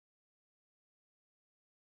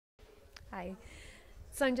Hi.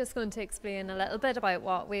 So I'm just going to explain a little bit about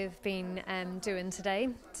what we've been doing today.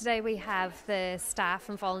 Today we have the staff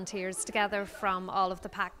and volunteers together from all of the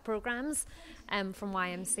PAKT programmes from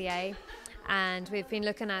YMCA, and we've been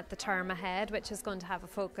looking at the term ahead, which is going to have a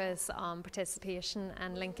focus on participation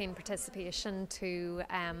and linking participation to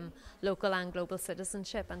local and global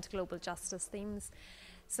citizenship and to global justice themes.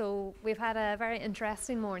 So we've had a very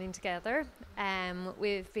interesting morning together.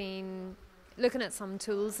 We've been looking at some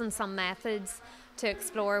tools and some methods to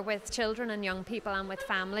explore with children and young people and with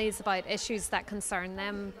families about issues that concern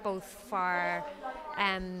them, both for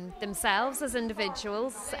themselves as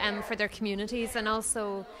individuals, for their communities, and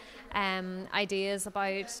also ideas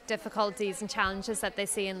about difficulties and challenges that they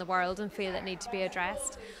see in the world and feel that need to be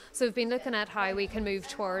addressed. So we've been looking at how we can move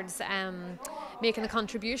towards making a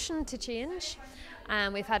contribution to change.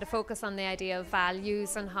 We've had a focus on the idea of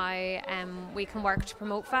values and how we can work to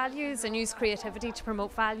promote values and use creativity to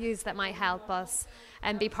promote values that might help us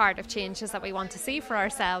and be part of changes that we want to see for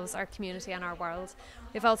ourselves, our community and our world.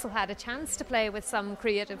 We've also had a chance to play with some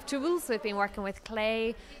creative tools. We've been working with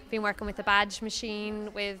clay, we've been working with a badge machine,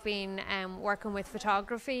 we've been working with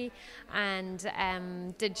photography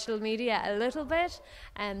and digital media a little bit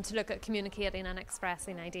to look at communicating and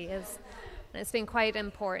expressing ideas. It's been quite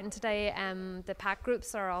important today. The PAKT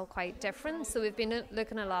groups are all quite different, so we've been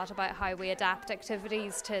looking a lot about how we adapt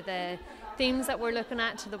activities to the themes that we're looking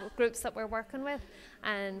at, to the groups that we're working with,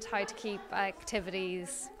 and how to keep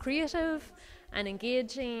activities creative and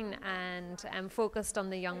engaging and focused on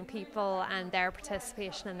the young people and their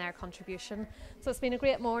participation and their contribution. So it's been a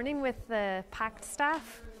great morning with the PAKT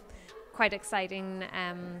staff. Quite exciting,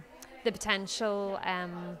 the potential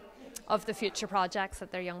of the future projects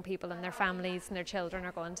that their young people and their families and their children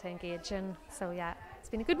are going to engage in. So yeah, it's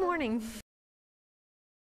been a good morning.